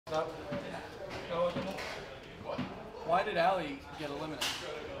That, what? Why did Allie get eliminated?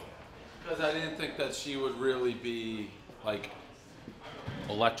 Because I didn't think that she would really be like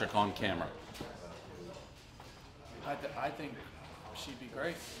electric on camera. I think she'd be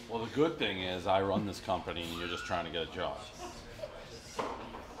great. Well, the good thing is I run this company and you're just trying to get a job.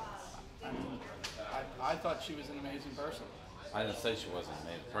 I thought she was an amazing person. I didn't say she wasn't an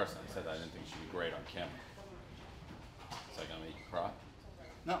amazing person. I said I didn't think she'd be great on camera. Is that gonna make you cry?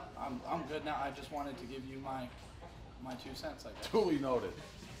 No, I'm good now. I just wanted to give you my 2 cents, I guess. Duly noted.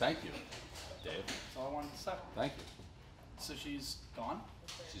 Thank you, Dave. That's all I wanted to say. Thank you. So she's gone?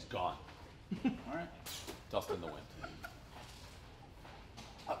 She's gone. All right. Dust in the wind.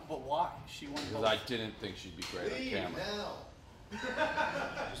 But why? She won Because I didn't think she'd be great on camera.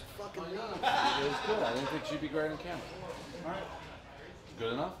 Just fucking leave. It was good. I didn't think she'd be great on camera. All right.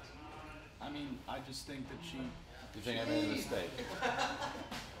 Good enough? I mean, I just think that she... You think I made a mistake?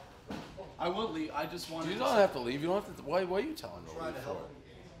 I will leave. I just wanted You to don't say have to leave. You don't have to. Why are you telling me? Try to help.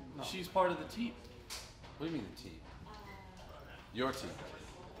 No. she's part of the team. What do you mean the team? Your team.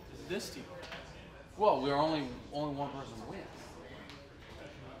 This team. Well, we're only one person wins.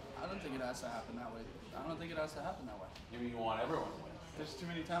 I don't think it has to happen that way. I don't think it has to happen that way. You mean you want everyone to win? There's too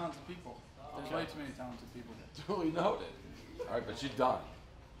many talented people. There's way too many talented people. Duly noted. All right, but she's done.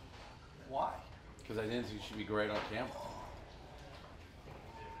 Why? Because I didn't think she'd be great on camera.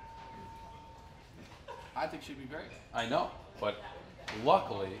 I think she'd be great. I know, but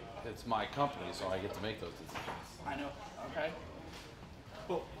luckily it's my company, so I get to make those decisions. I know. Okay.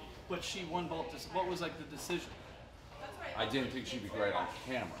 But she won both. What was like the decision? I didn't think she'd be great on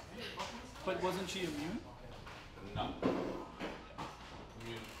camera. But wasn't she immune? No.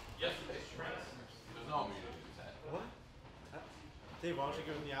 Yesterday's there's no immunity to that. What? Dave, why don't you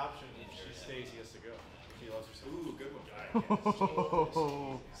give him the option? If she stays, he has to go. If he loves herself. Ooh, good one.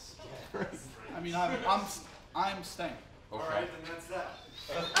 I mean, I'm staying. Okay. Alright, then that's that.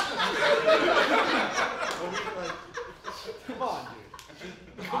 Come on,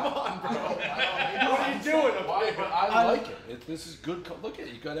 dude. Come on, bro. What are you doing up Why? there? But I like it. This is good. Look at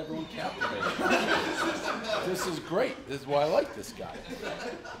it. You got everyone captivated. This is great. This is why I like this guy.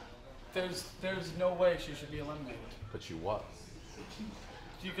 There's no way she should be eliminated. But she was.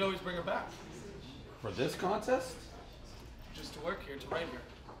 You could always bring her back. For this contest? Just to work here, to write here.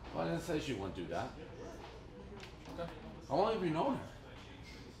 Well, I didn't say she wouldn't do that. Okay. How long have you known her?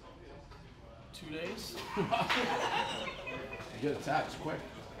 2 days? You get attached quick.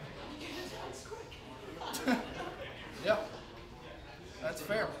 Yeah. That's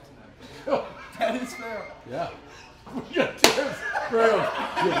fair. That is fair. Yeah. Yeah, Tim's really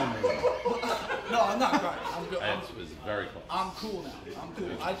giving me. No, I'm not crying. I'm good. It was very close. I'm cool now. I'm cool.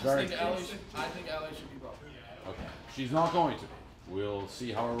 I just Very think cool. Allie should be brought. Okay. She's not going to be. We'll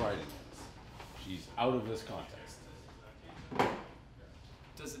see how her writing is. She's out of this contest.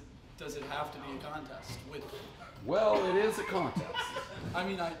 Does it have to be a contest with? Well, it is a contest. I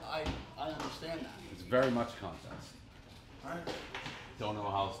mean, I understand that. It's very much a contest. All right. Don't know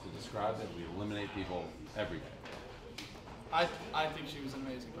how else to describe it. We eliminate people every day. I think she was an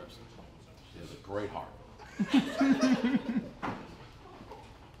amazing person. She has a great heart.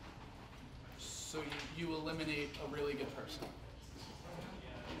 So you eliminate a really good person.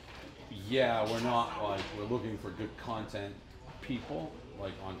 Yeah, we're not like we're looking for good content people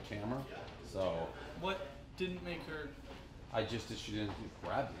like on camera. So What didn't make her? I just she didn't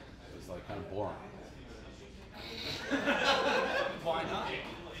grab me. It was like kind of boring. Why not?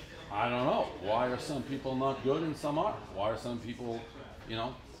 I don't know. Why are some people not good and some are? Why are some people,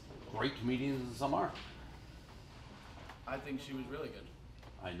 great comedians and some aren't? I think she was really good.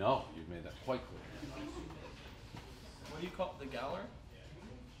 I know. You've made that quite clear. What do you call it? The gallery?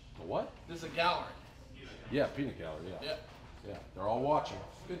 The what? There's a gallery. Yeah, peanut gallery, yeah. Yeah. Yeah, they're all watching.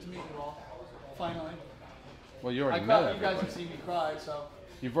 Good to meet you all. Finally. Well, you I already met cried. You everybody. guys have seen me cry, so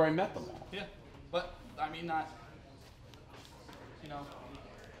You've already met them all. yeah. But I mean, not.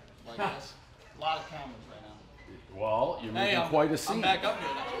 Like this. A lot of cameras right now. Well, you're making I'm, quite a scene. I'm back up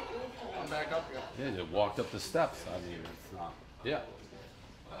here now. I'm back up here. Yeah, you walked up the steps. I mean, it's not. Yeah.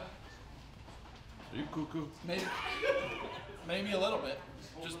 Are you cuckoo? Maybe a little bit.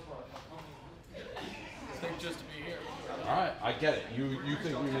 Just think just to be here. All right, I get it. You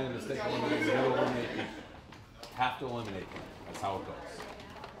think we made a mistake eliminating? You eliminate people. Have to eliminate them. That's how it goes.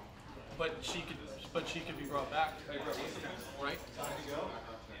 But she could be brought back, right?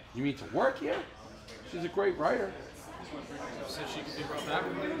 You mean to work here? She's a great writer. So she could be brought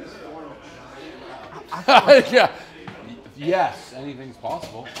back. Yeah. Yes, anything's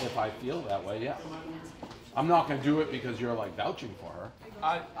possible if I feel that way. Yeah. I'm not going to do it because you're like vouching for her.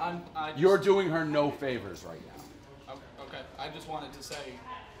 You're doing her no favors right now. Okay. I just wanted to say.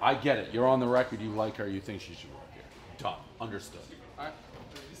 I get it. You're on the record. You like her. You think she should work here. Done. Understood. All right.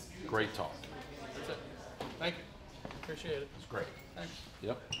 Great talk. That's it. Thank you. Appreciate it. It's great. Thanks.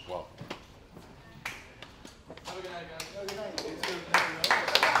 Yep. Well. Have a good night, guys. Have a good night.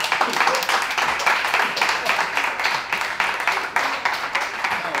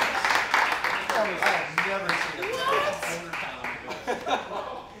 I've never seen a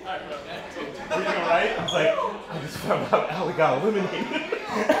You know, right? I was like, I just found out Ali got eliminated.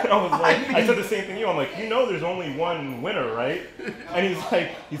 I was like, I said the same thing to you. I'm like, you know, there's only one winner, right? And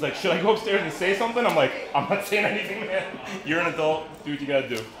he's like, should I go upstairs and say something? I'm like, I'm not saying anything, man. You're an adult. Do what you gotta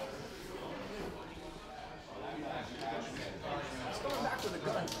do.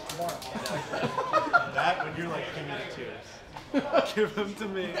 That when you're like, give me the tears. Give them to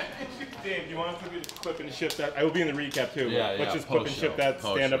me. Dave, you want to clip and ship that? I will be in the recap too. Yeah, Let's yeah, just clip and ship that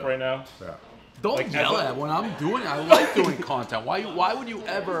stand up right now. Yeah. Don't Like, yell as a- at when I'm doing it. I like doing content. Why would you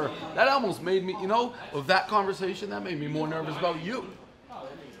ever? That almost made me, of that conversation, that made me more nervous about you.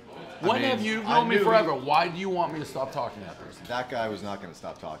 When have you known me forever? Why do you want me to stop talking to that person? That guy was not going to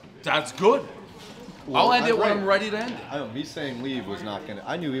stop talking to me. That's good. I'll end it when I'm ready to end it. I know, me saying leave was not going to...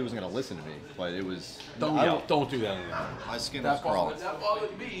 I knew he wasn't going to listen to me, but it was... Don't yell. Don't do that anymore. My skin was crawling. That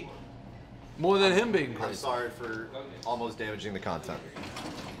bothered me more than him being I'm crazy. sorry for almost damaging the content.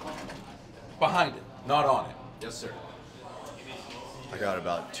 Behind it, not on it. Yes, sir. I got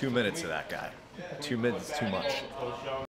about 2 minutes of that guy. 2 minutes too much.